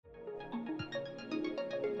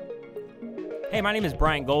Hey, my name is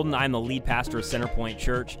Brian Golden. I'm the lead pastor of Centerpoint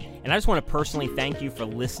Church, and I just want to personally thank you for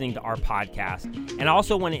listening to our podcast. And I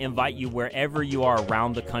also want to invite you wherever you are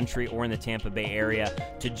around the country or in the Tampa Bay area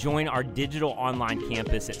to join our digital online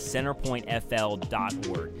campus at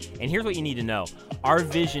centerpointfl.org. And here's what you need to know. Our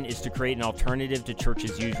vision is to create an alternative to church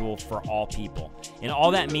as usual for all people. And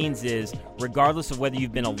all that means is, regardless of whether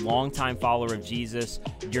you've been a longtime follower of Jesus,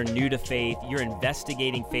 you're new to faith, you're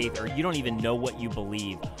investigating faith, or you don't even know what you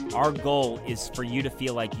believe, our goal is for you to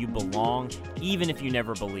feel like you belong, even if you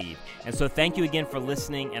never believe. And so thank you again for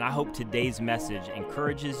listening, and I hope today's message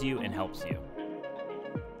encourages you and helps you.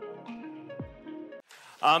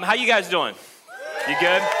 How you guys doing? You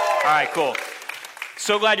good? All right, cool.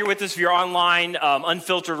 So glad you're with us. If you're online,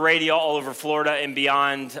 unfiltered radio all over Florida and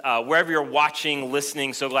beyond, wherever you're watching,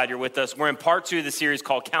 listening, so glad you're with us. We're in part 2 of the series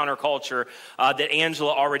called Counterculture that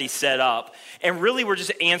Angela already set up. And really, we're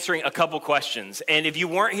just answering a couple questions. And if you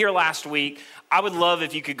weren't here last week, I would love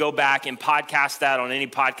if you could go back and podcast that on any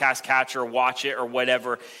podcast catcher, watch it or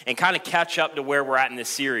whatever, and kind of catch up to where we're at in this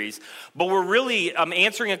series. But we're really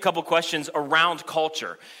answering a couple questions around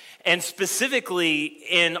culture. And specifically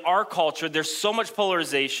in our culture, there's so much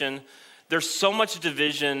polarization, there's so much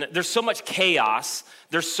division, there's so much chaos,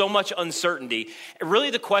 there's so much uncertainty. And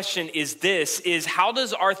really the question is this, is how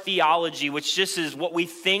does our theology, which just is what we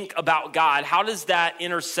think about God, how does that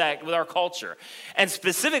intersect with our culture? And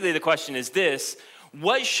specifically the question is this,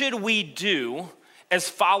 what should we do as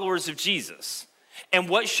followers of Jesus? And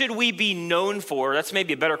what should we be known for, that's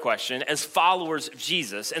maybe a better question, as followers of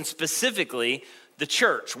Jesus, and specifically the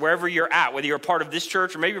church, wherever you're at, whether you're a part of this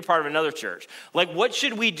church or maybe you're part of another church. Like, what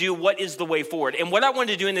should we do? What is the way forward? And what I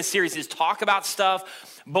want to do in this series is talk about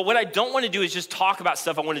stuff, but what I don't want to do is just talk about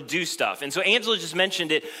stuff. I want to do stuff. And so Angela just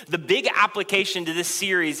mentioned it. The big application to this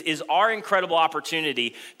series is our incredible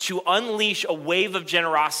opportunity to unleash a wave of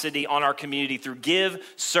generosity on our community through give,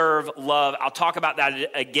 serve, love. I'll talk about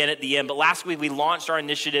that again at the end. But last week we launched our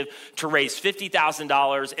initiative to raise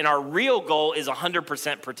 $50,000, and our real goal is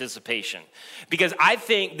 100% participation. Because I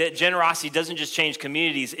think that generosity doesn't just change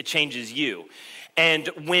communities, it changes you. And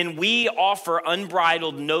when we offer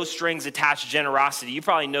unbridled, no strings attached generosity, you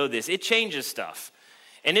probably know this, it changes stuff.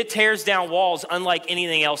 And it tears down walls unlike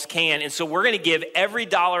anything else can. And so we're going to give every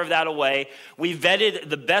dollar of that away. We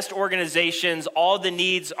vetted the best organizations. All the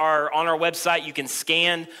needs are on our website. You can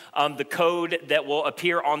scan the code that will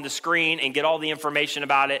appear on the screen and get all the information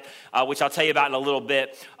about it, which I'll tell you about in a little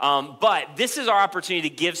bit. But this is our opportunity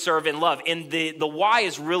to give, serve, and love. And the why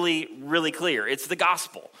is really, really clear. It's the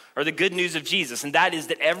gospel, or the good news of Jesus. And that is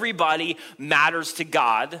that everybody matters to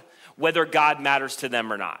God, whether God matters to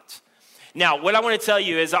them or not. Now, what I want to tell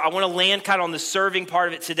you is I want to land kind of on the serving part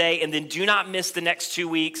of it today, and then do not miss the next 2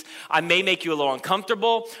 weeks. I may make you a little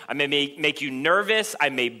uncomfortable. I may make you nervous. I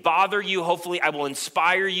may bother you. Hopefully, I will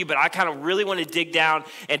inspire you, but I kind of really want to dig down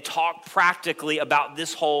and talk practically about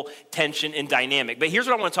this whole tension and dynamic. But here's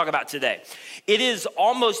what I want to talk about today. It is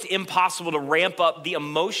almost impossible to ramp up the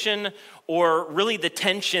emotion or really the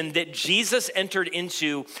tension that Jesus entered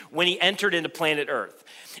into when he entered into planet Earth.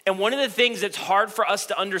 And one of the things that's hard for us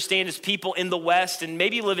to understand as people in the West, and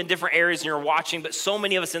maybe you live in different areas and you're watching, but so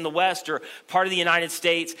many of us in the West are part of the United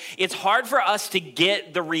States, it's hard for us to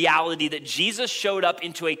get the reality that Jesus showed up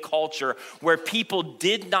into a culture where people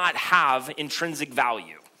did not have intrinsic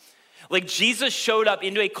value. Like, Jesus showed up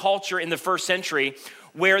into a culture in the first century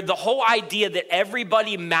where the whole idea that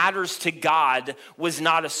everybody matters to God was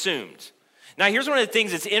not assumed. Now, here's one of the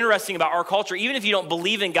things that's interesting about our culture. Even if you don't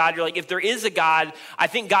believe in God, you're like, if there is a God, I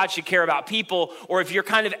think God should care about people. Or if you're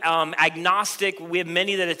kind of agnostic, we have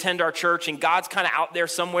many that attend our church and God's kind of out there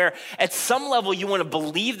somewhere. At some level, you want to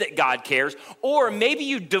believe that God cares. Or maybe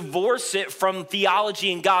you divorce it from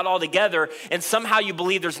theology and God altogether, and somehow you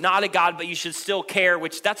believe there's not a God, but you should still care,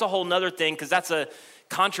 which that's a whole nother thing, because that's a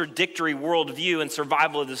contradictory worldview and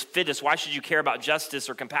survival of the fittest. Why should you care about justice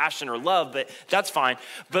or compassion or love? But that's fine.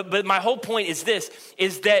 But my whole point is this,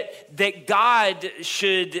 is that God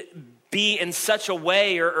should be in such a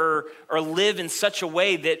way or live in such a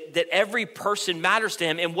way that every person matters to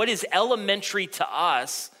him. And what is elementary to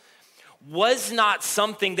us was not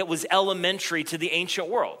something that was elementary to the ancient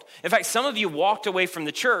world. In fact, some of you walked away from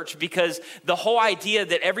the church because the whole idea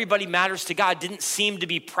that everybody matters to God didn't seem to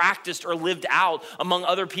be practiced or lived out among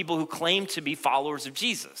other people who claimed to be followers of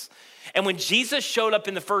Jesus. And when Jesus showed up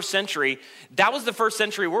in the first century, that was the first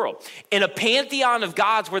century world. In a pantheon of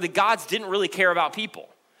gods where the gods didn't really care about people.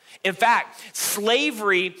 In fact,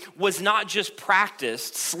 slavery was not just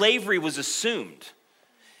practiced, slavery was assumed.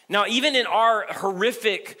 Now, even in our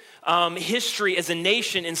horrific history as a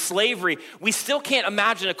nation in slavery, we still can't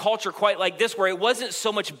imagine a culture quite like this where it wasn't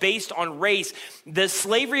so much based on race. The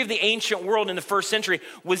slavery of the ancient world in the first century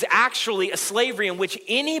was actually a slavery in which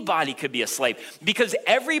anybody could be a slave because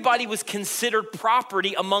everybody was considered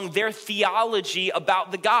property among their theology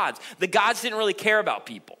about the gods. The gods didn't really care about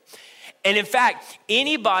people. And in fact,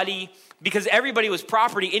 because everybody was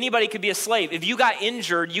property, anybody could be a slave. If you got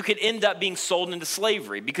injured, you could end up being sold into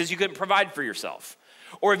slavery because you couldn't provide for yourself.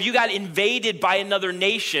 Or if you got invaded by another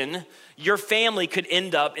nation, your family could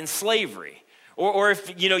end up in slavery. Or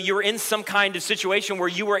if you were in some kind of situation where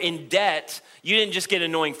you were in debt, you didn't just get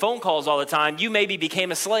annoying phone calls all the time, you maybe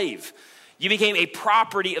became a slave. You became a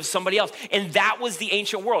property of somebody else. And that was the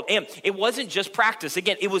ancient world. And it wasn't just practice.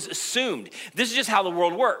 Again, it was assumed. This is just how the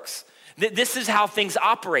world works. This is how things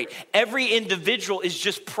operate. Every individual is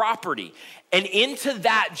just property. And into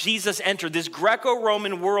that, Jesus entered this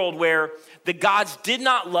Greco-Roman world where the gods did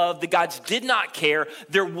not love, the gods did not care.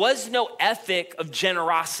 There was no ethic of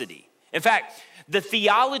generosity. In fact, the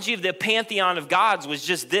theology of the pantheon of gods was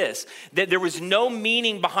just this, that there was no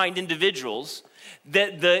meaning behind individuals,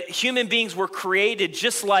 that the human beings were created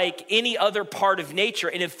just like any other part of nature.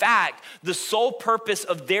 And in fact, the sole purpose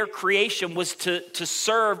of their creation was to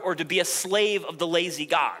serve or to be a slave of the lazy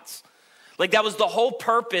gods. Like that was the whole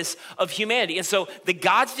purpose of humanity. And so the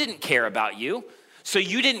gods didn't care about you. So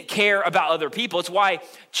you didn't care about other people. It's why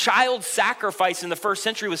child sacrifice in the first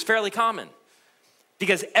century was fairly common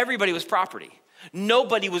because everybody was property.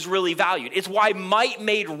 Nobody was really valued. It's why might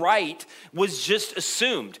made right was just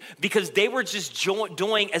assumed because they were just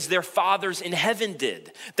doing as their fathers in heaven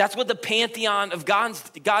did. That's what the pantheon of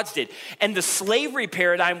gods did. And the slavery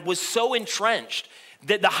paradigm was so entrenched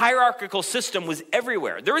that the hierarchical system was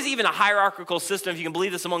everywhere. There was even a hierarchical system, if you can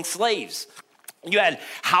believe this, among slaves. You had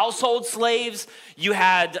household slaves. You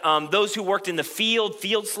had those who worked in the field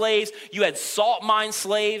slaves. You had salt mine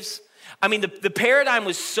slaves. I mean, the paradigm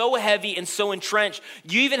was so heavy and so entrenched,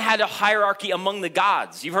 you even had a hierarchy among the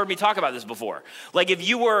gods. You've heard me talk about this before. Like if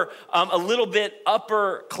you were a little bit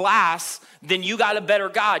upper class, then you got a better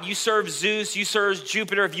god. You served Zeus, you served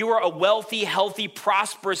Jupiter. If you were a wealthy, healthy,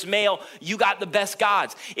 prosperous male, you got the best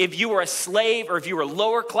gods. If you were a slave or if you were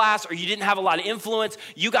lower class or you didn't have a lot of influence,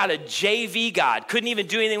 you got a JV god. Couldn't even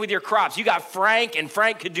do anything with your crops. You got Frank, and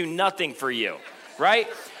Frank could do nothing for you, right?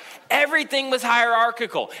 Everything was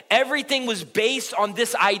hierarchical. Everything was based on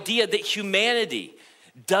this idea that humanity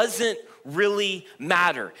doesn't really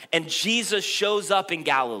matter. And Jesus shows up in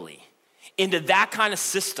Galilee into that kind of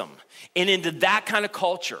system and into that kind of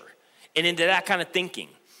culture and into that kind of thinking.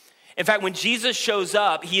 In fact, when Jesus shows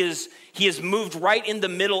up, he is moved right in the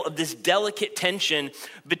middle of this delicate tension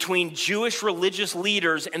between Jewish religious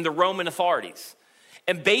leaders and the Roman authorities.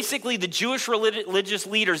 And basically the Jewish religious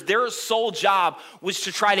leaders, their sole job was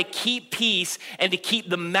to try to keep peace and to keep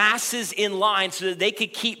the masses in line so that they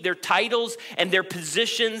could keep their titles and their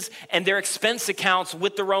positions and their expense accounts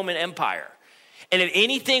with the Roman Empire. And if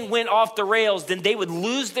anything went off the rails, then they would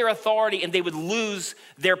lose their authority and they would lose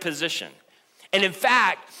their position. And in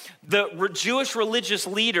fact, the Jewish religious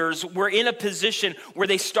leaders were in a position where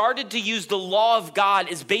they started to use the law of God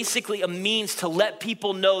as basically a means to let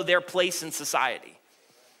people know their place in society.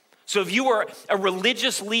 So if you were a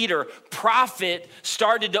religious leader, profit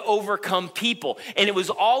started to overcome people. And it was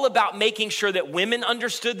all about making sure that women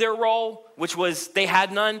understood their role, which was they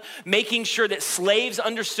had none, making sure that slaves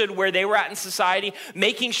understood where they were at in society,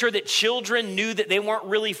 making sure that children knew that they weren't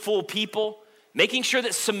really full people, making sure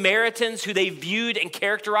that Samaritans, who they viewed and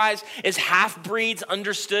characterized as half-breeds,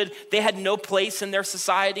 understood they had no place in their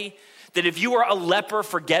society. That if you were a leper,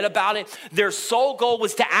 forget about it. Their sole goal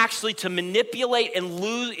was to actually to manipulate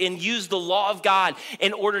and use the law of God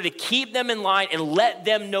in order to keep them in line and let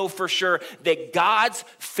them know for sure that God's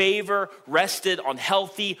favor rested on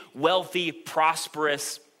healthy, wealthy,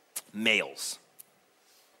 prosperous males.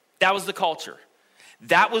 That was the culture.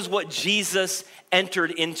 That was what Jesus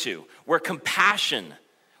entered into, where compassion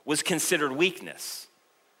was considered weakness,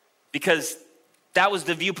 because that was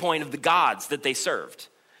the viewpoint of the gods that they served.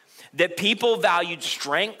 That people valued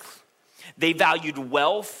strength, they valued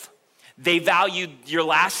wealth, they valued your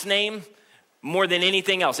last name more than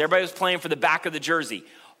anything else. Everybody was playing for the back of the jersey.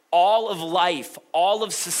 All of life, all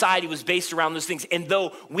of society was based around those things. And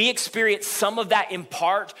though we experience some of that in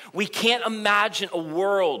part, we can't imagine a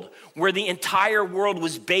world where the entire world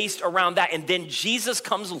was based around that. And then Jesus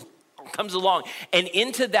comes along, and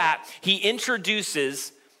into that, he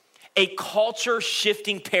introduces a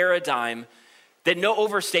culture-shifting paradigm that no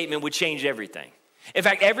overstatement would change everything. In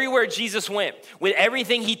fact, everywhere Jesus went, with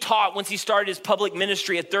everything he taught once he started his public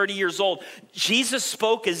ministry at 30 years old, Jesus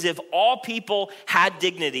spoke as if all people had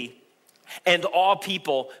dignity and all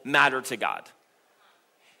people mattered to God.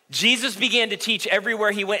 Jesus began to teach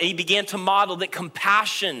everywhere he went, and he began to model that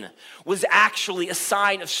compassion was actually a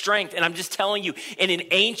sign of strength. And I'm just telling you, in an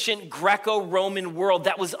ancient Greco-Roman world,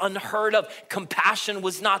 that was unheard of. Compassion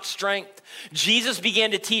was not strength. Jesus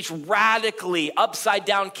began to teach radically upside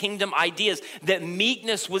down kingdom ideas that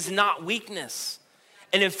meekness was not weakness.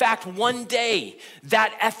 And in fact, one day,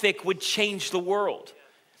 that ethic would change the world.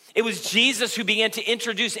 It was Jesus who began to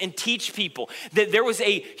introduce and teach people that there was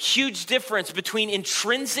a huge difference between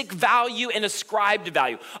intrinsic value and ascribed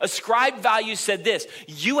value. Ascribed value said this: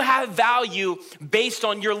 you have value based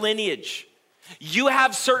on your lineage. You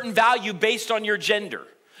have certain value based on your gender.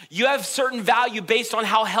 You have certain value based on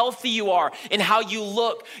how healthy you are and how you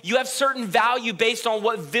look. You have certain value based on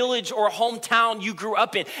what village or hometown you grew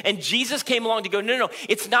up in. And Jesus came along to go, no,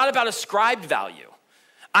 it's not about ascribed value.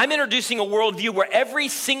 I'm introducing a worldview where every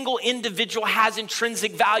single individual has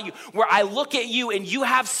intrinsic value, where I look at you and you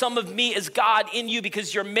have some of me as God in you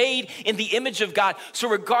because you're made in the image of God. So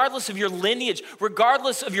regardless of your lineage,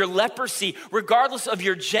 regardless of your leprosy, regardless of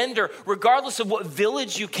your gender, regardless of what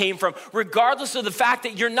village you came from, regardless of the fact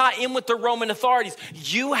that you're not in with the Roman authorities,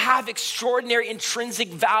 you have extraordinary intrinsic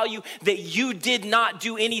value that you did not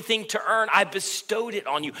do anything to earn. I bestowed it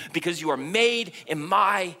on you because you are made in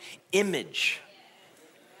my image.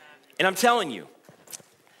 And I'm telling you,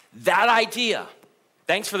 that idea,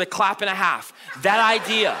 thanks for the clap and a half, that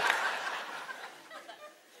idea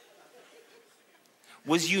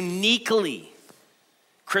was uniquely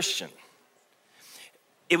Christian.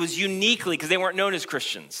 It was uniquely, because they weren't known as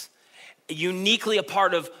Christians, uniquely a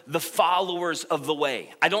part of the followers of the way.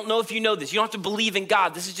 I don't know if you know this. You don't have to believe in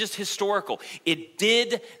God. This is just historical. It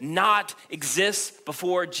did not exist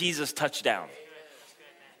before Jesus touched down.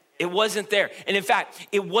 It wasn't there. And in fact,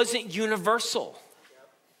 it wasn't universal.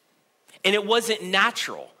 And it wasn't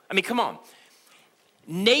natural. I mean, come on.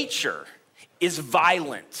 Nature is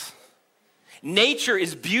violent. Nature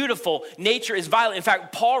is beautiful. Nature is violent. In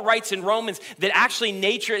fact, Paul writes in Romans that actually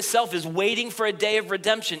nature itself is waiting for a day of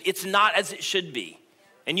redemption. It's not as it should be.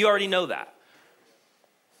 And you already know that.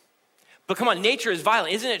 But come on, nature is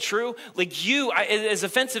violent. Isn't it true? Like you, as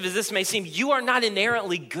offensive as this may seem, you are not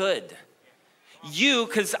inherently good. You,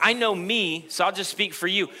 because I know me, so I'll just speak for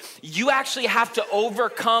you. You actually have to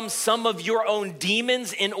overcome some of your own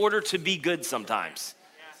demons in order to be good sometimes.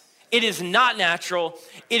 It is not natural.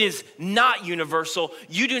 It is not universal.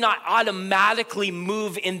 You do not automatically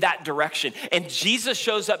move in that direction. And Jesus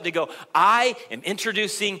shows up to go, I am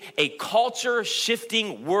introducing a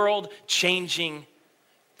culture-shifting, world-changing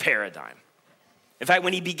paradigm. In fact,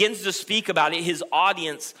 when he begins to speak about it, his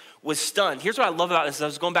audience was stunned. Here's what I love about this. I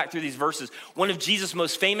was going back through these verses. One of Jesus'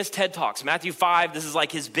 most famous TED Talks, Matthew 5, this is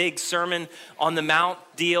like his big Sermon on the Mount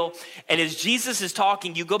deal. And as Jesus is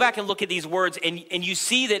talking, you go back and look at these words and you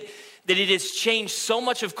see that it has changed so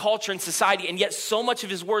much of culture and society, and yet so much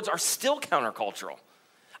of his words are still countercultural.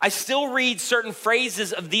 I still read certain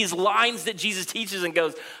phrases of these lines that Jesus teaches and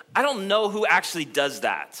goes, I don't know who actually does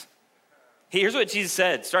that. Here's what Jesus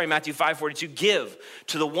said, starting Matthew 5:42, give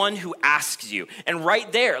to the one who asks you. And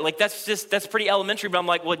right there, like that's pretty elementary, but I'm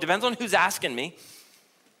like, well, it depends on who's asking me.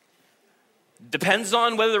 Depends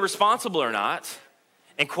on whether they're responsible or not.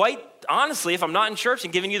 And quite honestly, if I'm not in church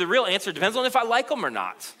and giving you the real answer, it depends on if I like them or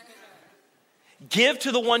not. Give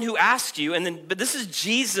to the one who asks you, but this is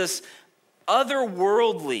Jesus'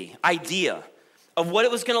 otherworldly idea of what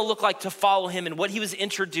it was going to look like to follow him and what he was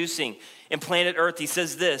introducing in planet Earth. He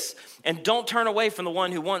says this, and don't turn away from the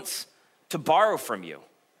one who wants to borrow from you.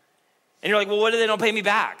 And you're like, well, what if they don't pay me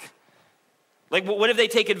back? Like, what if they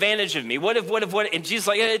take advantage of me? What if? And Jesus is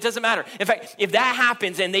like, it doesn't matter. In fact, if that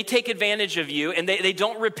happens and they take advantage of you and they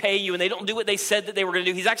don't repay you and they don't do what they said that they were going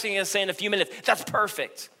to do, he's actually going to say in a few minutes, that's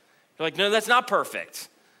perfect. You're like, no, that's not perfect.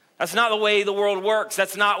 That's not the way the world works.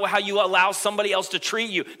 That's not how you allow somebody else to treat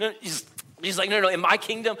you. No, he's like, no, in my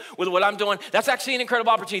kingdom, with what I'm doing, that's actually an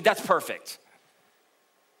incredible opportunity. That's perfect.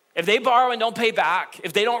 If they borrow and don't pay back,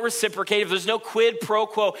 if they don't reciprocate, if there's no quid pro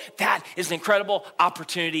quo, that is an incredible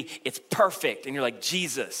opportunity. It's perfect. And you're like,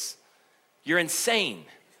 Jesus, you're insane.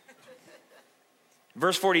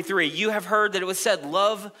 Verse 43, you have heard that it was said,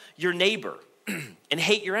 love your neighbor and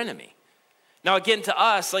hate your enemy. Now, again, to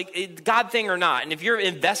us, like God thing or not, and if you're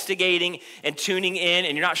investigating and tuning in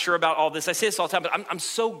and you're not sure about all this, I say this all the time, but I'm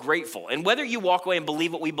so grateful. And whether you walk away and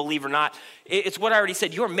believe what we believe or not, it's what I already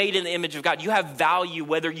said. You are made in the image of God. You have value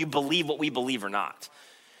whether you believe what we believe or not.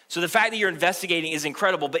 So the fact that you're investigating is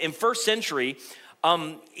incredible. But in first century,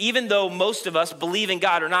 even though most of us believe in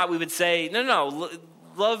God or not, we would say, no,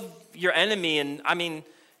 love your enemy. And I mean,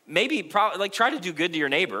 probably try to do good to your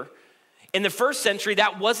neighbor. In the first century,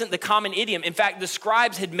 that wasn't the common idiom. In fact, the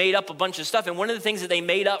scribes had made up a bunch of stuff. And one of the things that they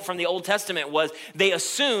made up from the Old Testament was they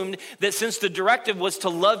assumed that since the directive was to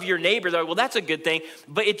love your neighbor, they're like, well, that's a good thing.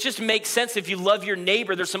 But it just makes sense if you love your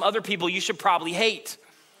neighbor, there's some other people you should probably hate.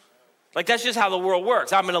 Like, that's just how the world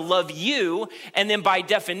works. I'm going to love you. And then by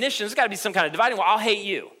definition, there's got to be some kind of dividing. Well, I'll hate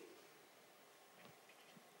you.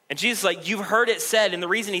 And Jesus is like, you've heard it said. And the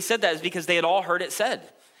reason he said that is because they had all heard it said.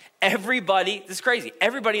 Everybody, this is crazy,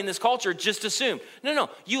 everybody in this culture just assumed,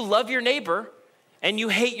 no, you love your neighbor and you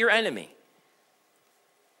hate your enemy.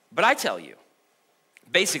 But I tell you,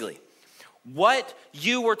 basically, what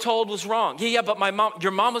you were told was wrong. Yeah, but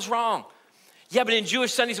your mom was wrong. Yeah, but in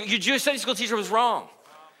Jewish Sunday school, your Jewish Sunday school teacher was wrong.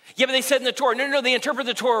 Yeah, but they said in the Torah, no, they interpret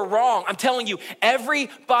the Torah wrong. I'm telling you,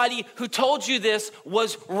 everybody who told you this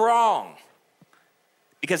was wrong.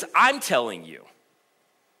 Because I'm telling you,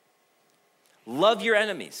 love your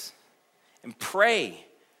enemies and pray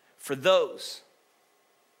for those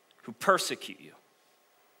who persecute you.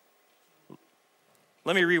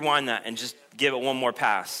 Let me rewind that and just give it one more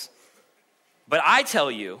pass. But I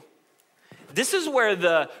tell you, this is where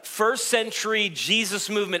the first century Jesus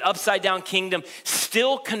movement, upside down kingdom,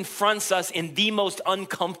 still confronts us in the most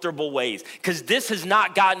uncomfortable ways, because this has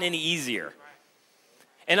not gotten any easier.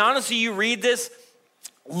 And honestly, you read this,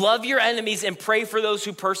 love your enemies and pray for those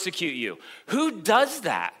who persecute you. Who does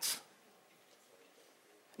that?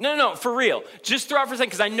 No, for real. Just throw out for a second,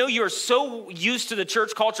 because I know you are so used to the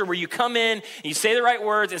church culture where you come in and you say the right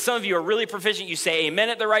words, and some of you are really proficient. You say amen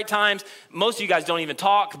at the right times. Most of you guys don't even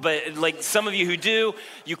talk, but like some of you who do,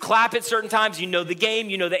 you clap at certain times. You know the game,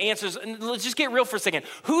 you know the answers. And let's just get real for a second.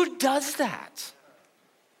 Who does that?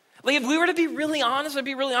 Like, if we were to be really honest,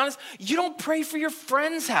 you don't pray for your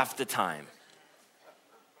friends half the time.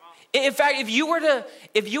 In fact, if you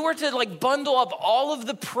were to like bundle up all of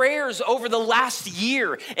the prayers over the last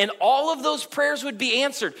year and all of those prayers would be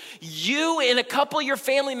answered, you and a couple of your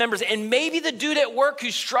family members and maybe the dude at work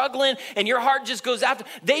who's struggling and your heart just goes after,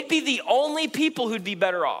 they'd be the only people who'd be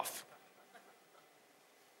better off.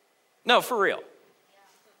 No, for real.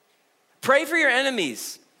 Pray for your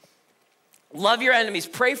enemies. Love your enemies.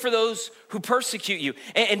 Pray for those who persecute you.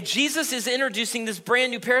 And Jesus is introducing this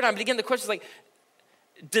brand new paradigm. But again, the question is like,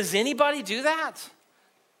 does anybody do that?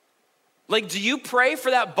 Like, do you pray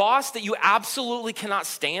for that boss that you absolutely cannot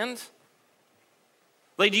stand?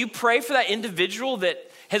 Like, do you pray for that individual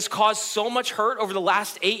that has caused so much hurt over the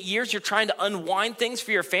last 8 years? You're trying to unwind things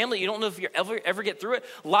for your family. You don't know if you ever get through it.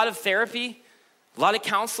 A lot of therapy, a lot of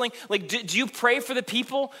counseling. Like, do you pray for the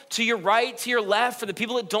people to your right, to your left, for the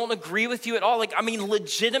people that don't agree with you at all? Like, I mean,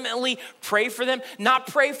 legitimately pray for them, not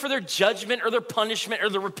pray for their judgment or their punishment or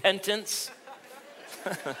their repentance.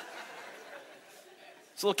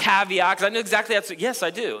 It's a little caveat, because I know exactly that's, yes, I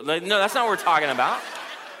do. Like, no, that's not what we're talking about.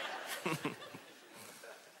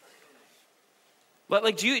 But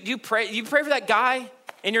like, do you pray for that guy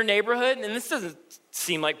in your neighborhood? And this doesn't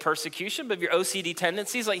seem like persecution, but if your OCD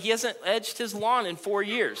tendencies, like he hasn't edged his lawn in 4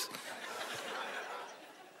 years.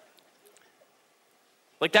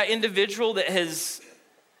 Like that individual that has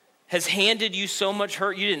handed you so much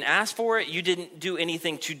hurt, you didn't ask for it, you didn't do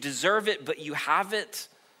anything to deserve it, but you have it.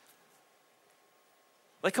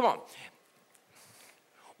 Like, come on.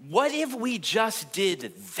 What if we just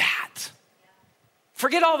did that?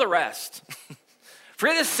 Forget all the rest.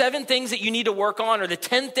 Forget the 7 things that you need to work on, or the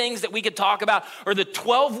 10 things that we could talk about, or the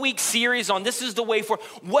 12-week series on this is the way forward.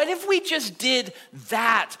 What if we just did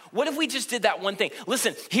that? What if we just did that one thing?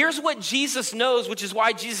 Listen, here's what Jesus knows, which is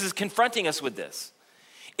why Jesus is confronting us with this.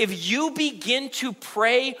 If you begin to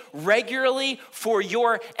pray regularly for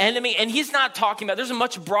your enemy, and he's not talking about, there's a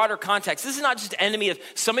much broader context. This is not just enemy of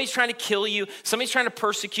somebody's trying to kill you, somebody's trying to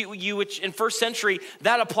persecute you, which in first century,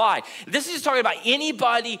 that applied. This is just talking about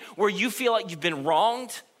anybody where you feel like you've been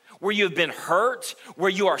wronged, where you have been hurt, where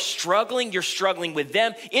you are struggling, you're struggling with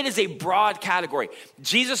them. It is a broad category.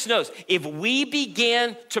 Jesus knows if we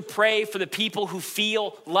began to pray for the people who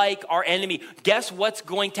feel like our enemy, guess what's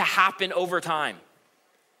going to happen over time?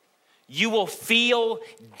 You will feel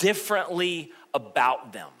differently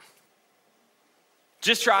about them.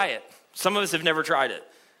 Just try it. Some of us have never tried it.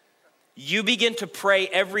 You begin to pray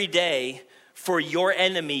every day for your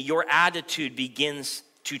enemy, your attitude begins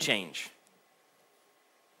to change.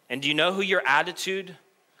 And do you know who your attitude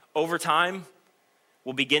over time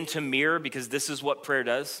will begin to mirror? Because this is what prayer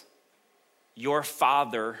does. Your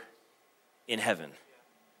Father in heaven.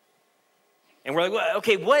 And we're like, well,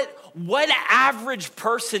 okay, what average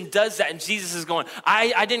person does that? And Jesus is going,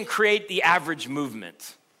 I didn't create the average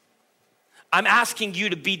movement. I'm asking you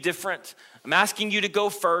to be different. I'm asking you to go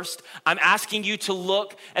first. I'm asking you to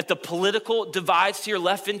look at the political divides to your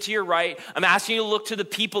left and to your right. I'm asking you to look to the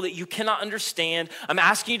people that you cannot understand. I'm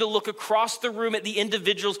asking you to look across the room at the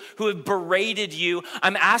individuals who have berated you.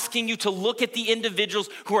 I'm asking you to look at the individuals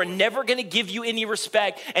who are never going to give you any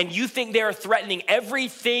respect, and you think they are threatening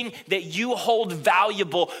everything that you hold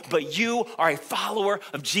valuable, but you are a follower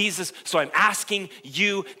of Jesus. So I'm asking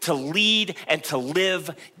you to lead and to live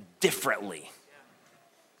differently.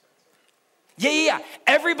 Yeah.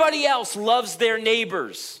 Everybody else loves their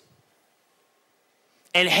neighbors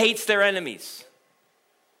and hates their enemies.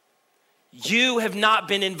 You have not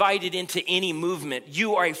been invited into any movement.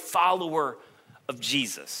 You are a follower of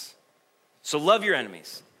Jesus. So love your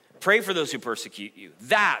enemies. Pray for those who persecute you.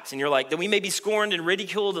 And you're like, that we may be scorned and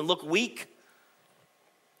ridiculed and look weak?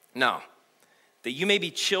 No. That you may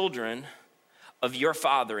be children of your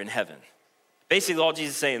Father in heaven. Basically, all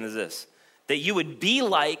Jesus is saying is this, that you would be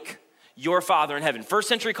like your Father in heaven. First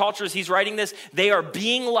century cultures, he's writing this, they are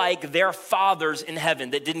being like their fathers in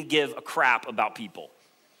heaven that didn't give a crap about people.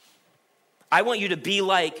 I want you to be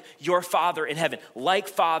like your Father in heaven, like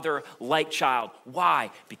father, like child.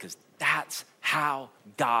 Why? Because that's how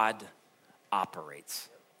God operates.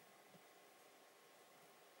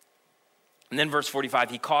 And then verse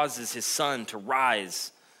 45, he causes his sun to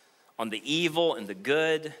rise on the evil and the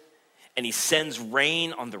good, and he sends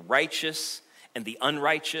rain on the righteous and the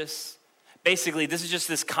unrighteous. Basically, this is just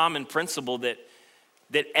this common principle that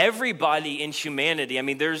everybody in humanity, I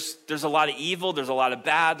mean, there's a lot of evil, there's a lot of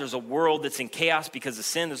bad, there's a world that's in chaos because of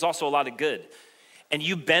sin, there's also a lot of good. And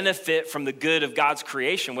you benefit from the good of God's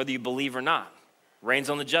creation, whether you believe or not. Rains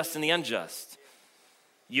on the just and the unjust.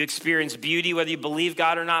 You experience beauty, whether you believe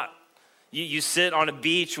God or not. You sit on a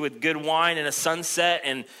beach with good wine and a sunset,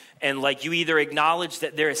 and like you either acknowledge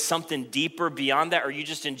that there is something deeper beyond that, or you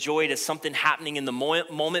just enjoy it as something happening in the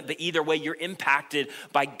moment. But either way, you're impacted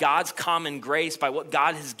by God's common grace, by what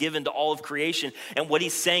God has given to all of creation. And what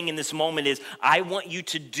he's saying in this moment is, I want you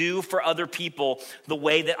to do for other people the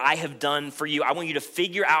way that I have done for you. I want you to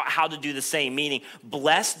figure out how to do the same, meaning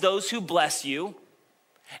bless those who bless you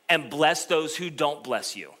and bless those who don't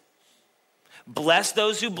bless you. Bless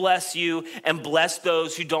those who bless you and bless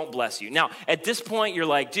those who don't bless you. Now, at this point, you're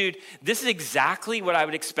like, dude, this is exactly what I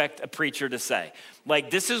would expect a preacher to say.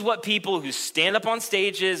 Like, this is what people who stand up on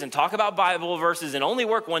stages and talk about Bible verses and only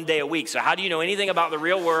work one day a week. So how do you know anything about the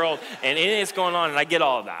real world and anything that's going on? And I get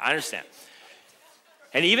all of that. I understand.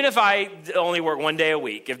 And even if I only work one day a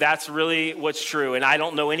week, if that's really what's true, and I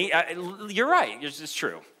don't know any, you're right. It's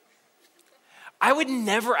true. I would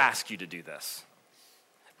never ask you to do this.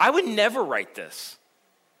 I would never write this.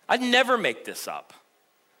 I'd never make this up.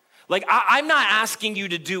 Like, I'm not asking you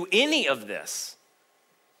to do any of this.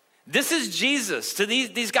 This is Jesus to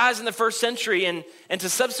these guys in the first century and to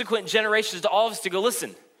subsequent generations, to all of us, to go,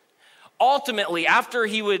 listen, ultimately, after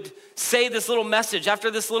he would say this little message, after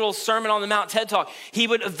this little Sermon on the Mount TED Talk, he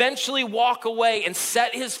would eventually walk away and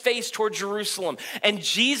set his face toward Jerusalem. And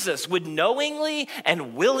Jesus would knowingly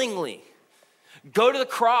and willingly go to the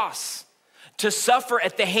cross to suffer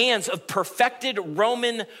at the hands of perfected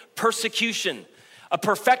Roman persecution, a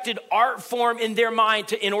perfected art form in their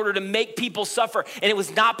mind in order to make people suffer. And it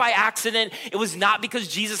was not by accident. It was not because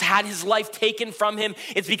Jesus had his life taken from him.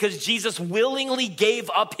 It's because Jesus willingly gave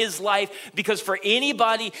up his life, because for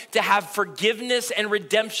anybody to have forgiveness and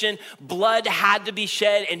redemption, blood had to be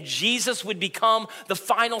shed, and Jesus would become the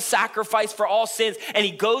final sacrifice for all sins. And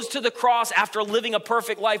he goes to the cross after living a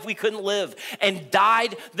perfect life we couldn't live, and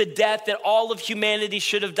died the death that all of humanity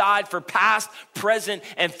should have died for past, present,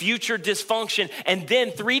 and future dysfunction. And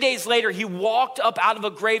then 3 days later, he walked up out of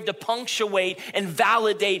a grave to punctuate and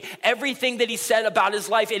validate everything that he said about his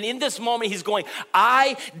life. And in this moment, he's going,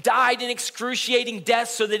 I died an excruciating death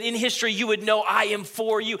so that in history you would know I am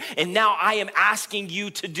for you. And now I am asking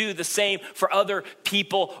you to do the same for other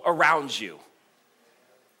people around you.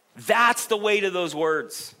 That's the weight of those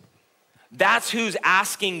words. That's who's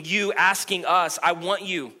asking you, asking us. I want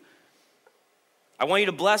you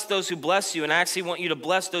to bless those who bless you, and I actually want you to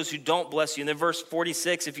bless those who don't bless you. And then verse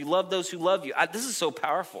 46, if you love those who love you, this is so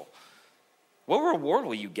powerful. What reward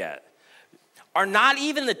will you get? Are not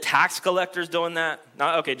even the tax collectors doing that?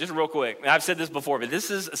 Now, okay, just real quick. I've said this before, but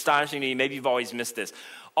this is astonishing to me. Maybe you've always missed this.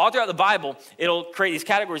 All throughout the Bible, it'll create these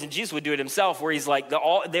categories, and Jesus would do it himself, where he's like,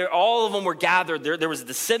 all of them were gathered. There was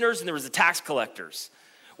the sinners and there was the tax collectors.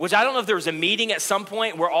 which I don't know if there was a meeting at some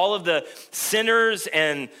point where all of the sinners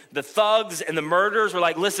and the thugs and the murderers were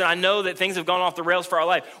like, listen, I know that things have gone off the rails for our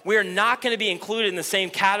life. We are not going to be included in the same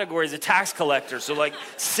category as the tax collectors. So like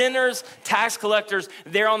sinners, tax collectors,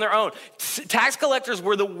 they're on their own. Tax collectors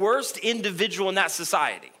were the worst individual in that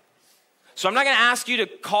society. So I'm not going to ask you to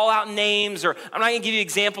call out names, or I'm not going to give you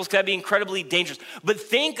examples because that'd be incredibly dangerous. But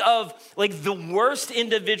think of like the worst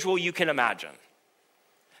individual you can imagine.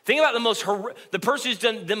 Think about the person who's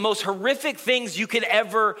done the most horrific things you could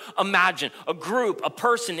ever imagine. A group, a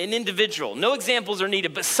person, an individual. No examples are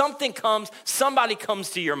needed, but somebody comes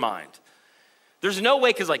to your mind. There's no way,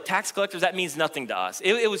 because like tax collectors, that means nothing to us.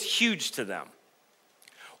 It was huge to them.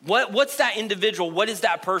 What's that individual? What is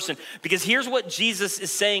that person? Because here's what Jesus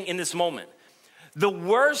is saying in this moment. The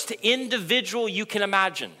worst individual you can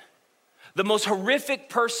imagine, the most horrific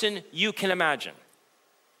person you can imagine.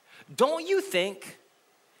 Don't you think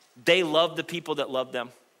they love the people that love them?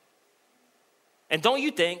 And don't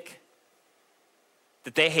you think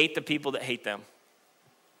that they hate the people that hate them?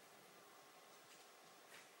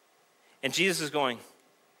 And Jesus is going,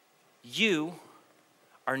 you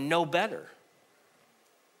are no better.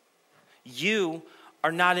 You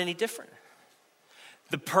are not any different.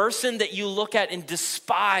 The person that you look at and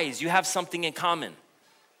despise, you have something in common.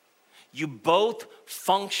 You both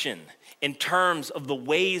function in terms of the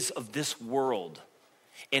ways of this world.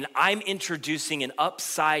 And I'm introducing an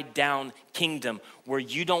upside down kingdom where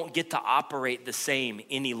you don't get to operate the same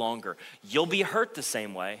any longer. You'll be hurt the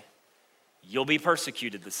same way. You'll be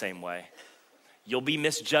persecuted the same way. You'll be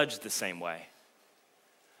misjudged the same way.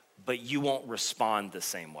 But you won't respond the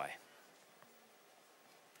same way.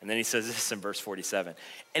 And then he says this in verse 47.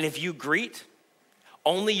 And if you greet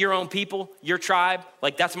only your own people, your tribe,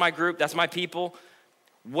 like that's my group, that's my people,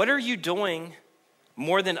 what are you doing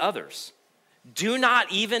more than others? Do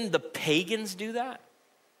not even the pagans do that?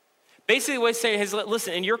 Basically what he's saying is,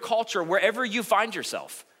 listen, in your culture, wherever you find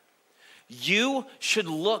yourself, you should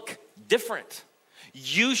look different.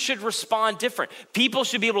 You should respond different. People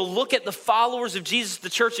should be able to look at the followers of Jesus, the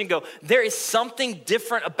church, and go, there is something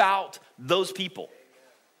different about those people.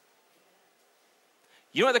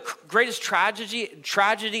 You know what the greatest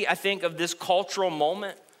tragedy, I think, of this cultural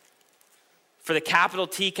moment for the capital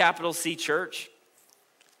T, capital C church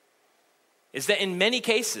is that in many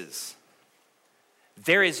cases,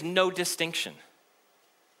 there is no distinction.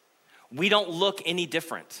 We don't look any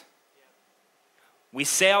different. We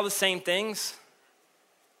say all the same things.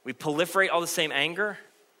 We proliferate all the same anger.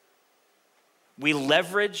 We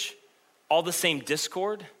leverage all the same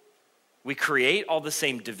discord. We create all the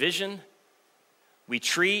same division. We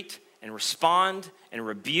treat and respond and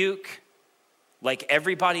rebuke like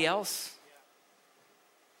everybody else.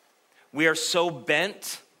 We are so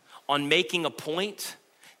bent on making a point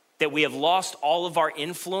that we have lost all of our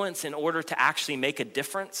influence in order to actually make a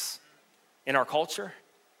difference in our culture.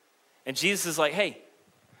 And Jesus is like, hey,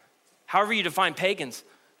 however you define pagans,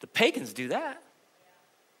 the pagans do that.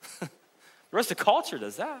 The rest of the culture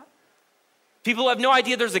does that. People have no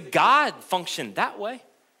idea there's a God function that way.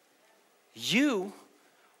 You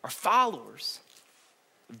are followers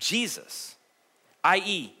of Jesus,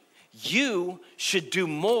 i.e., you should do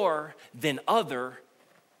more than other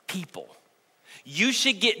people. You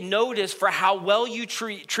should get noticed for how well you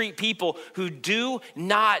treat people who do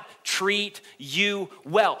not treat you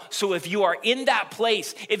well. So if you are in that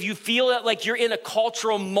place, if you feel that like you're in a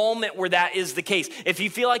cultural moment where that is the case, if you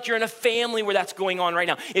feel like you're in a family where that's going on right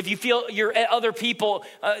now, if you feel you're at other people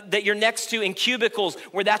that you're next to in cubicles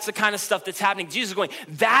where that's the kind of stuff that's happening, Jesus is going,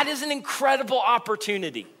 that is an incredible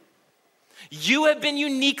opportunity. You have been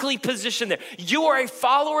uniquely positioned there. You are a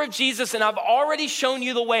follower of Jesus, and I've already shown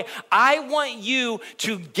you the way. I want you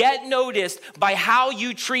to get noticed by how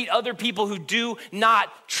you treat other people who do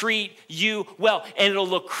not treat you well. And it'll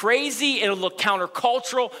look crazy, it'll look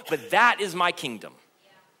countercultural, but that is my kingdom.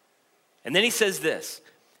 And then he says this,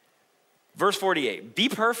 verse 48, be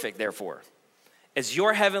perfect, therefore, as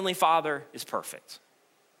your heavenly Father is perfect.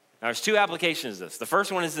 Now, there's two applications of this. The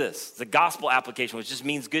first one is this, the gospel application, which just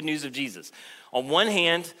means good news of Jesus. On one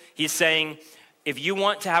hand, he's saying, if you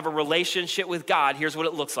want to have a relationship with God, here's what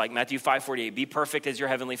it looks like. Matthew 5:48, be perfect as your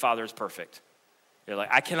heavenly Father is perfect. You're like,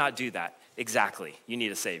 I cannot do that. Exactly. You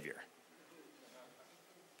need a Savior.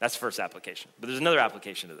 That's the first application. But there's another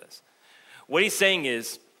application to this. What he's saying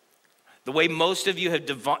is, the way most of you have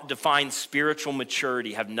defined spiritual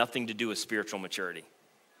maturity have nothing to do with spiritual maturity.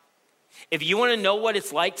 If you want to know what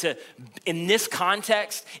it's like to, in this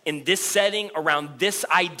context, in this setting, around this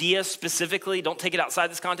idea specifically, don't take it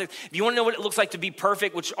outside this context. If you want to know what it looks like to be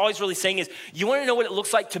perfect, which all he's really saying is, you want to know what it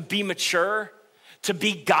looks like to be mature, to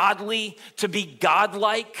be godly, to be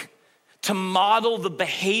godlike, to model the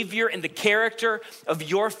behavior and the character of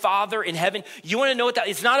your Father in heaven. You want to know what that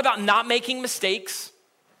is? It's not about not making mistakes.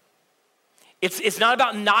 It's not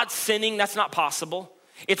about not sinning. That's not possible.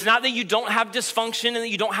 It's not that you don't have dysfunction and that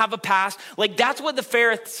you don't have a past. Like, that's what the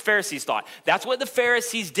Pharisees thought. That's what the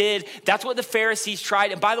Pharisees did. That's what the Pharisees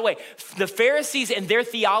tried. And by the way, the Pharisees and their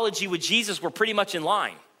theology with Jesus were pretty much in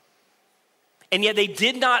line. And yet they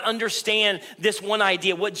did not understand this one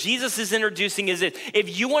idea. What Jesus is introducing is this.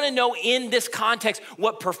 If you want to know in this context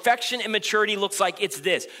what perfection and maturity looks like, it's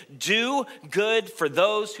this. Do good for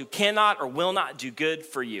those who cannot or will not do good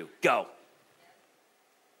for you. Go.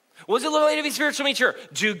 What does it look like to be spiritually mature?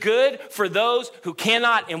 Do good for those who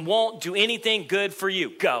cannot and won't do anything good for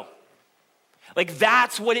you. Go. Like,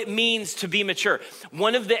 that's what it means to be mature.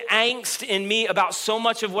 One of the angst in me about so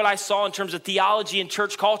much of what I saw in terms of theology and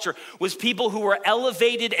church culture was people who were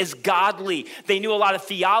elevated as godly. They knew a lot of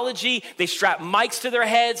theology. They strapped mics to their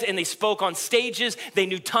heads and they spoke on stages. They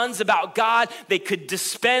knew tons about God. They could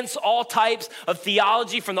dispense all types of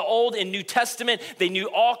theology from the Old and New Testament. They knew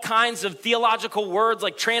all kinds of theological words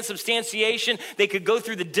like transubstantiation. They could go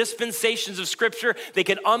through the dispensations of Scripture. They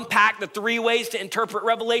could unpack the 3 ways to interpret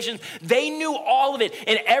Revelation. They knew all of it,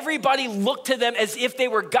 and everybody looked to them as if they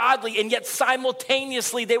were godly, and yet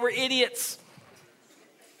simultaneously they were idiots.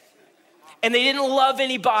 And they didn't love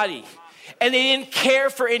anybody, and they didn't care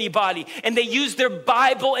for anybody, and they used their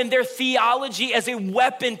Bible and their theology as a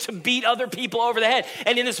weapon to beat other people over the head.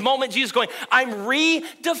 And in this moment, Jesus is going, I'm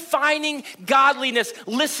redefining godliness.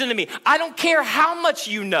 Listen to me. I don't care how much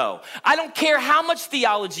you know. I don't care how much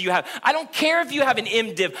theology you have. I don't care if you have an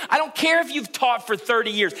MDiv. I don't care if you've taught for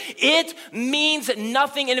 30 years. It means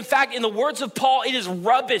nothing. And in fact, in the words of Paul, it is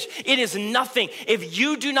rubbish. It is nothing if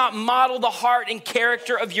you do not model the heart and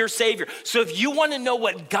character of your Savior. So if you want to know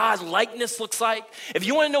what God-likeness looks like, if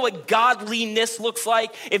you want to know what godliness looks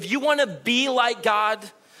like, if you want to be like God,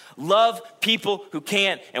 love people who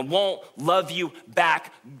can't and won't love you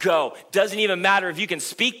back. Go. Doesn't even matter if you can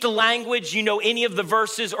speak the language, you know any of the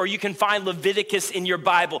verses, or you can find Leviticus in your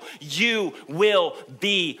Bible. You will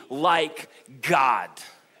be like God.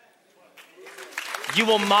 You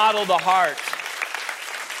will model the heart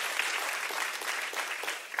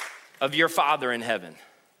of your Father in heaven.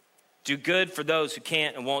 Do good for those who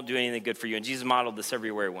can't and won't do anything good for you. And Jesus modeled this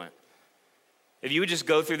everywhere he went. If you would just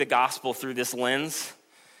go through the gospel through this lens,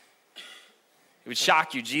 it would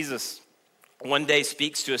shock you. Jesus one day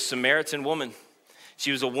speaks to a Samaritan woman.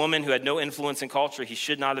 She was a woman who had no influence in culture. He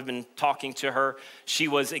should not have been talking to her. She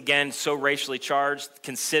was, again, so racially charged,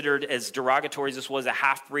 considered as derogatory as this was, a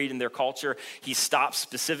half-breed in their culture. He stops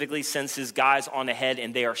specifically, sends his guys on ahead,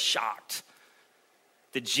 and they are shocked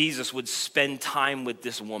that Jesus would spend time with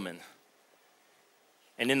this woman.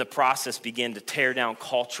 And in the process began to tear down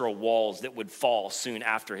cultural walls that would fall soon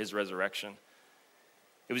after his resurrection.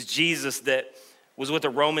 It was Jesus that was with a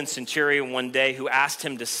Roman centurion one day who asked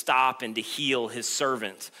him to stop and to heal his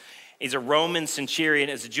servant. He's a Roman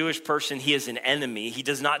centurion. As a Jewish person, he is an enemy. He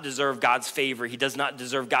does not deserve God's favor. He does not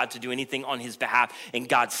deserve God to do anything on his behalf. And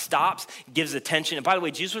God stops, gives attention. And by the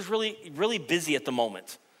way, Jesus was really, really busy at the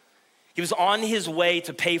moment. He was on his way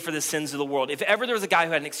to pay for the sins of the world. If ever there was a guy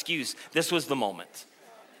who had an excuse, this was the moment.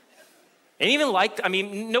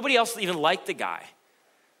 And nobody else even liked the guy.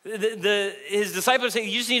 His disciples say,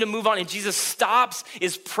 you just need to move on. And Jesus stops,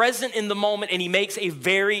 is present in the moment, and he makes a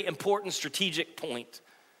very important strategic point.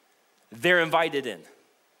 They're invited in.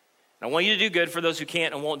 I want you to do good for those who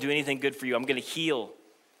can't and won't do anything good for you. I'm going to heal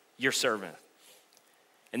your servant.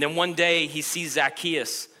 And then one day he sees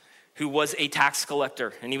Zacchaeus, who was a tax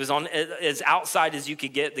collector, and he was on as outside as you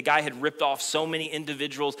could get. The guy had ripped off so many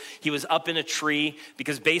individuals. He was up in a tree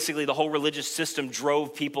because basically the whole religious system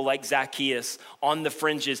drove people like Zacchaeus on the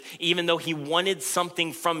fringes. Even though he wanted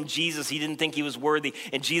something from Jesus, he didn't think he was worthy.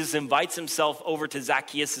 And Jesus invites himself over to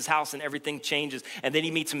Zacchaeus' house, and everything changes. And then he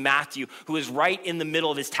meets Matthew, who is right in the middle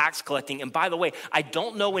of his tax collecting. And by the way, I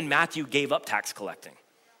don't know when Matthew gave up tax collecting.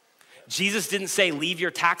 Jesus didn't say, leave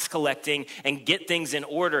your tax collecting and get things in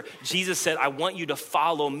order. Jesus said, I want you to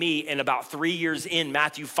follow me. And about 3 years in,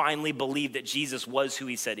 Matthew finally believed that Jesus was who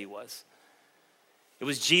he said he was. It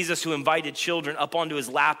was Jesus who invited children up onto his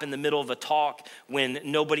lap in the middle of a talk when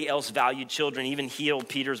nobody else valued children, even healed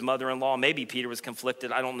Peter's mother-in-law. Maybe Peter was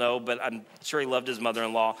conflicted, I don't know, but I'm sure he loved his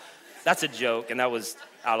mother-in-law. That's a joke, and that was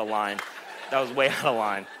out of line. That was way out of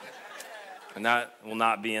line. And that will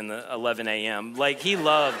not be in the 11 a.m. Like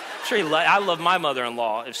I love my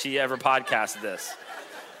mother-in-law if she ever podcasts this.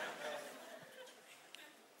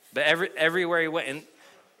 But everywhere he went,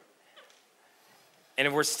 and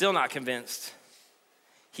if we're still not convinced,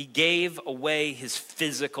 He gave away his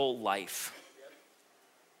physical life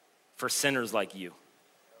for sinners like you.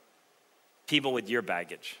 People with your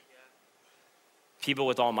baggage. People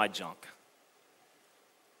with all my junk.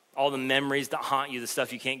 All the memories that haunt you, the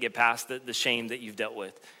stuff you can't get past, the shame that you've dealt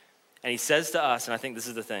with. And he says to us, and I think this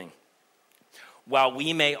is the thing, while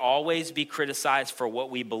we may always be criticized for what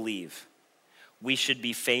we believe, we should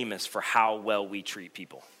be famous for how well we treat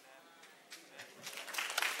people.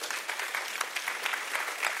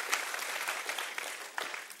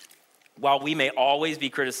 While we may always be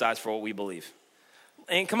criticized for what we believe.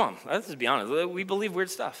 And come on, let's just be honest. We believe weird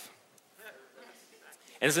stuff.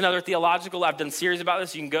 And it's another theological, I've done series about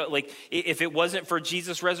this. You can go, like, if it wasn't for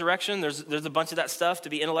Jesus' resurrection, there's a bunch of that stuff,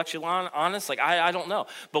 to be intellectually honest. Like, I don't know.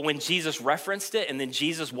 But when Jesus referenced it and then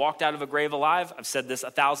Jesus walked out of a grave alive, I've said this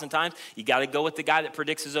 1,000 times, you got to go with the guy that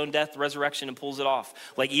predicts his own death, resurrection, and pulls it off.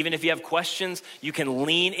 Like, even if you have questions, you can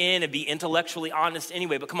lean in and be intellectually honest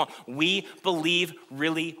anyway. But come on, we believe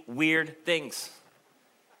really weird things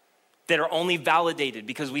that are only validated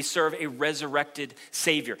because we serve a resurrected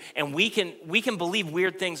Savior. And we can believe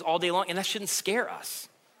weird things all day long, and that shouldn't scare us.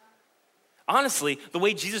 Honestly, the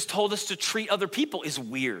way Jesus told us to treat other people is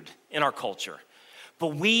weird in our culture.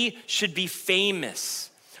 But we should be famous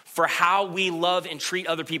for how we love and treat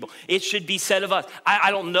other people. It should be said of us.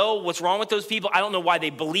 I don't know what's wrong with those people. I don't know why they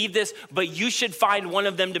believe this, but you should find one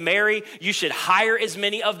of them to marry. You should hire as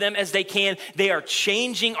many of them as they can. They are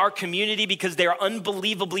changing our community because they are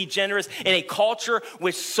unbelievably generous in a culture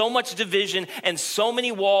with so much division and so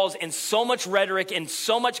many walls and so much rhetoric and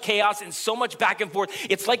so much chaos and so much back and forth.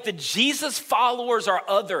 It's like the Jesus followers are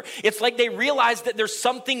other. It's like they realize that there's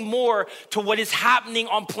something more to what is happening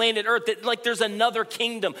on planet Earth, that like there's another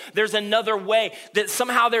kingdom. There's another way, that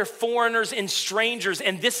somehow they're foreigners and strangers,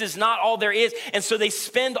 and this is not all there is. And so they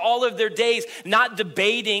spend all of their days not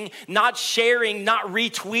debating, not sharing, not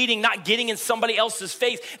retweeting, not getting in somebody else's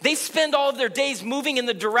face. They spend all of their days moving in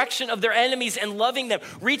the direction of their enemies and loving them,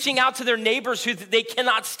 reaching out to their neighbors who they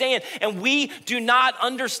cannot stand. And we do not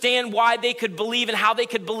understand why they could believe and how they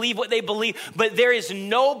could believe what they believe. But there is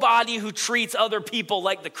nobody who treats other people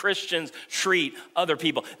like the Christians treat other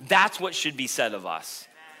people. That's what should be said of us.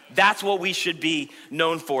 That's what we should be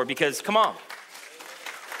known for, because come on.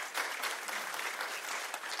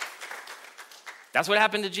 That's what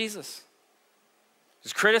happened to Jesus. He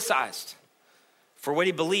was criticized for what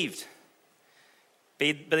he believed.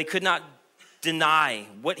 But they could not deny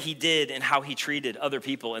what he did and how he treated other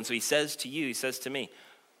people. And so he says to you, he says to me,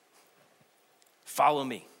 follow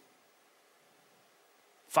me.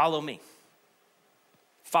 Follow me.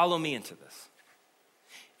 Follow me into this.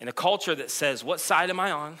 In a culture that says, what side am I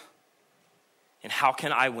on? And how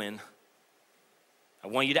can I win? I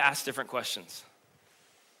want you to ask different questions.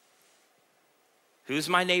 Who's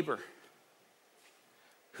my neighbor?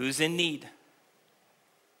 Who's in need?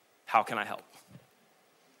 How can I help?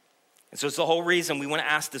 And so it's the whole reason we want to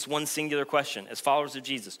ask this one singular question as followers of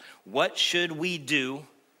Jesus. What should we do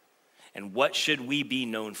and what should we be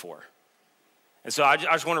known for? And so I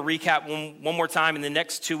just want to recap one more time. In the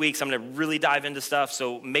next 2 weeks, I'm going to really dive into stuff.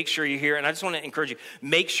 So make sure you're here. And I just want to encourage you,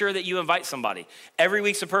 make sure that you invite somebody. Every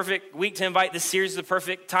week's a perfect week to invite. This series is the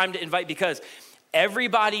perfect time to invite because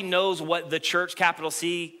everybody knows what the church, capital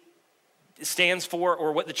C, stands for,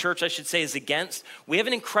 or what the church, I should say, is against. We have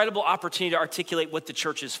an incredible opportunity to articulate what the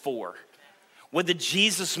church is for, what the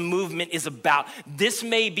Jesus movement is about. This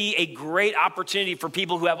may be a great opportunity for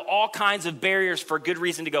people who have all kinds of barriers for good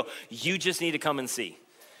reason to go, you just need to come and see.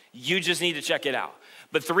 You just need to check it out.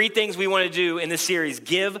 But 3 things we want to do in this series: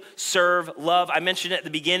 give, serve, love. I mentioned it at the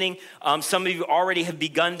beginning. Some of you already have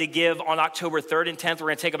begun to give on October 3rd and 10th. We're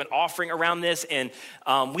going to take up an offering around this. And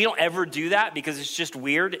we don't ever do that because it's just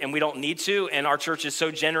weird and we don't need to. And our church is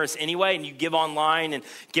so generous anyway. And you give online and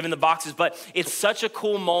give in the boxes. But it's such a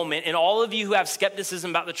cool moment. And all of you who have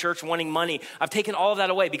skepticism about the church wanting money, I've taken all of that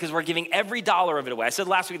away because we're giving every dollar of it away. I said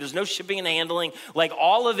last week, there's no shipping and handling. Like,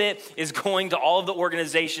 all of it is going to all of the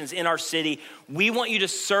organizations in our city. We want you to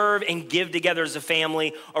serve and give together as a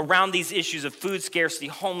family around these issues of food scarcity,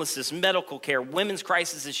 homelessness, medical care, women's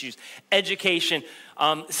crisis issues, education.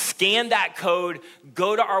 Scan that code,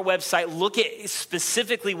 go to our website, look at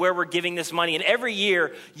specifically where we're giving this money. And every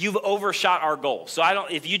year, you've overshot our goal. So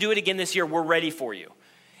if you do it again this year, we're ready for you.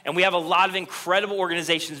 And we have a lot of incredible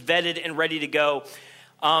organizations vetted and ready to go.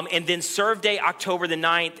 And then Serve Day, October the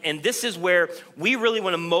 9th. And this is where we really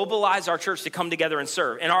want to mobilize our church to come together and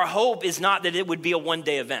serve. And our hope is not that it would be a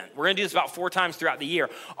one-day event. We're going to do this about 4 times throughout the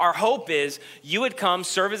year. Our hope is you would come,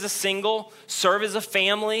 serve as a single, serve as a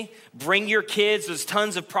family, bring your kids. There's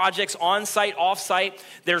tons of projects on-site, off-site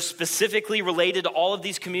that are specifically related to all of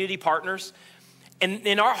these community partners. And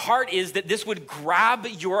in our heart is that this would grab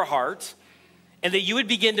your heart and that you would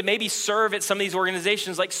begin to maybe serve at some of these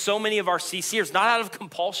organizations like so many of our CCers, not out of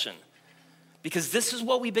compulsion, because this is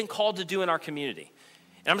what we've been called to do in our community.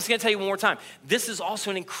 And I'm just gonna tell you one more time, this is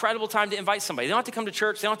also an incredible time to invite somebody. They don't have to come to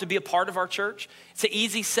church, they don't have to be a part of our church. It's an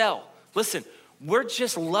easy sell. Listen, we're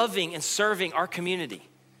just loving and serving our community.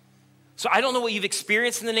 So I don't know what you've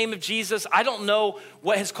experienced in the name of Jesus. I don't know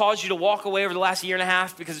what has caused you to walk away over the last year and a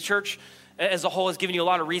half because the church as a whole has given you a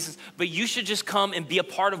lot of reasons, but you should just come and be a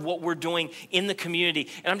part of what we're doing in the community.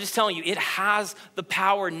 And I'm just telling you, it has the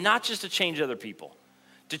power not just to change other people,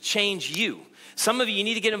 to change you. Some of you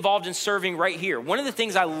need to get involved in serving right here. One of the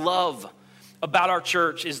things I love about our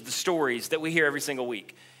church is the stories that we hear every single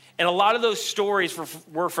week. And a lot of those stories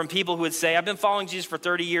were from people who would say, I've been following Jesus for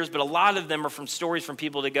 30 years, but a lot of them are from stories from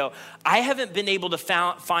people that go, I haven't been able to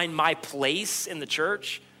find my place in the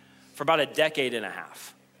church for about a decade and a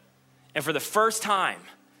half. And for the first time,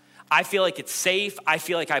 I feel like it's safe. I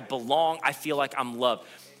feel like I belong. I feel like I'm loved.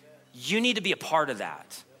 You need to be a part of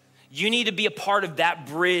that. You need to be a part of that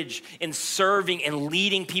bridge in serving and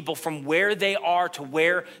leading people from where they are to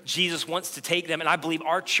where Jesus wants to take them. And I believe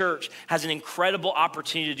our church has an incredible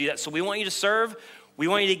opportunity to do that. So we want you to serve. We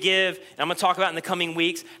want you to give. And I'm going to talk about in the coming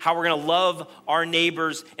weeks how we're going to love our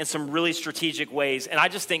neighbors in some really strategic ways. And I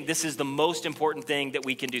just think this is the most important thing that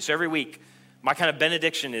we can do. So every week, my kind of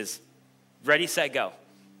benediction is ready, set, go.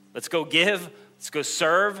 Let's go give. Let's go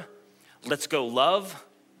serve. Let's go love.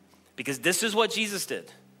 Because this is what Jesus did.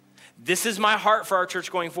 This is my heart for our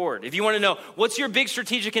church going forward. If you want to know, what's your big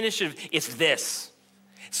strategic initiative? It's this.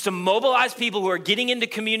 It's to mobilize people who are getting into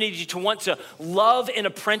community to want to love and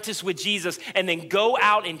apprentice with Jesus and then go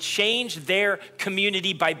out and change their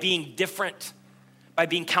community by being different, by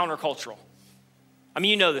being countercultural. I mean,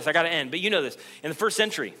 you know this. I got to end, but you know this. In the first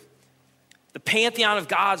century, the pantheon of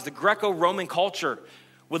gods, the Greco-Roman culture,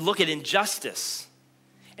 would look at injustice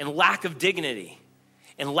and lack of dignity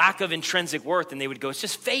and lack of intrinsic worth, and they would go, it's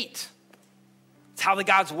just fate. It's how the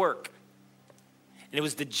gods work. And it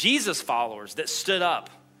was the Jesus followers that stood up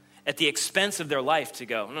at the expense of their life to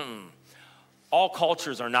go, all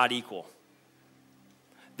cultures are not equal.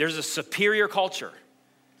 There's a superior culture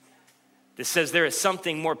that says there is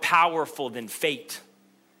something more powerful than fate.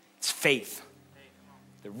 It's faith.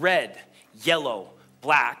 The red, yellow,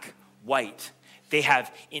 black, white, they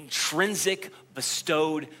have intrinsic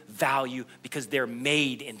bestowed value because they're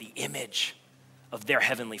made in the image of their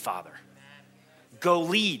heavenly Father. Go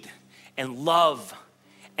lead and love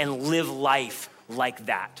and live life like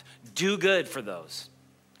that. Do good for those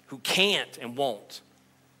who can't and won't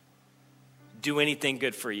do anything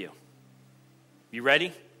good for you. You ready?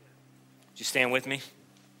 Would you stand with me?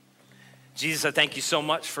 Jesus, I thank you so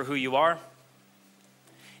much for who you are.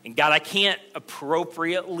 And God, I can't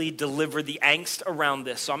appropriately deliver the angst around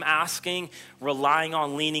this. So I'm asking, relying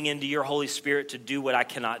on, leaning into your Holy Spirit to do what I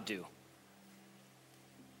cannot do.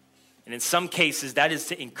 And in some cases, that is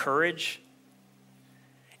to encourage.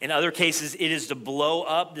 In other cases, it is to blow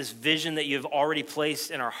up this vision that you've already placed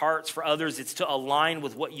in our hearts. For others, it's to align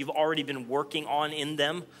with what you've already been working on in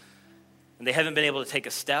them, and they haven't been able to take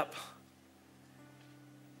a step.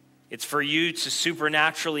 It's for you to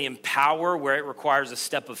supernaturally empower where it requires a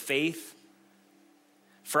step of faith.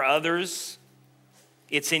 For others,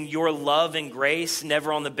 it's in your love and grace,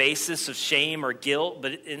 never on the basis of shame or guilt,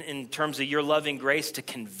 but in terms of your love and grace to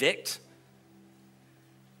convict,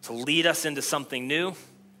 to lead us into something new,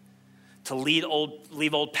 to leave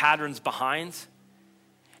old patterns behind,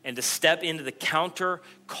 and to step into the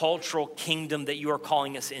counter-cultural kingdom that you are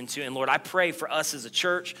calling us into. And Lord, I pray for us as a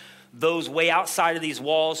church, those way outside of these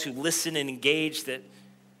walls who listen and engage, that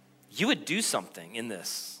you would do something in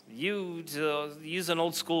this. You, to use an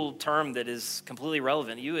old school term that is completely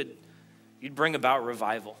relevant, you'd bring about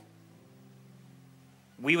revival.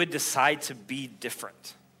 We would decide to be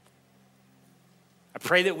different. I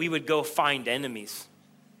pray that we would go find enemies.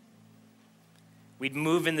 We'd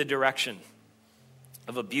move in the direction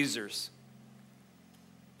of abusers.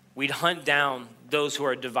 We'd hunt down those who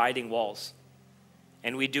are dividing walls.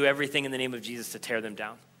 And we'd do everything in the name of Jesus to tear them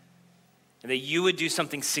down. And that you would do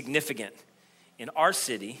something significant in our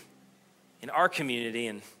city, in our community,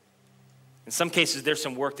 and in some cases there's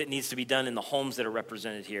some work that needs to be done in the homes that are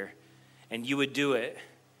represented here. And you would do it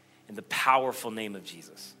in the powerful name of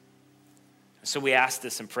Jesus. So we ask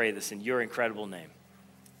this and pray this in your incredible name.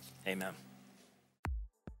 Amen.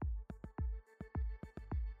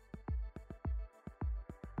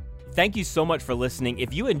 Thank you so much for listening.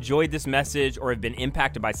 If you enjoyed this message or have been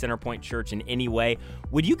impacted by Centerpoint Church in any way,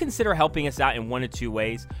 would you consider helping us out in one of two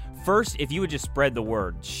ways? First, if you would just spread the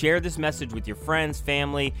word, share this message with your friends,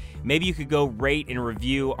 family. Maybe you could go rate and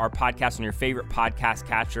review our podcast on your favorite podcast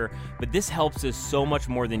catcher, but this helps us so much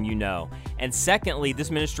more than you know. And secondly,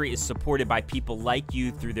 this ministry is supported by people like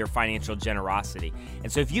you through their financial generosity.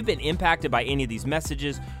 And so if you've been impacted by any of these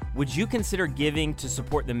messages, would you consider giving to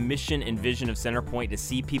support the mission and vision of Centerpoint to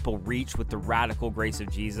see people reach with the radical grace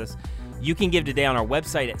of Jesus? You can give today on our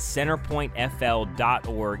website at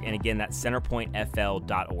centerpointfl.org. And again, that's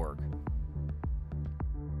centerpointfl.org.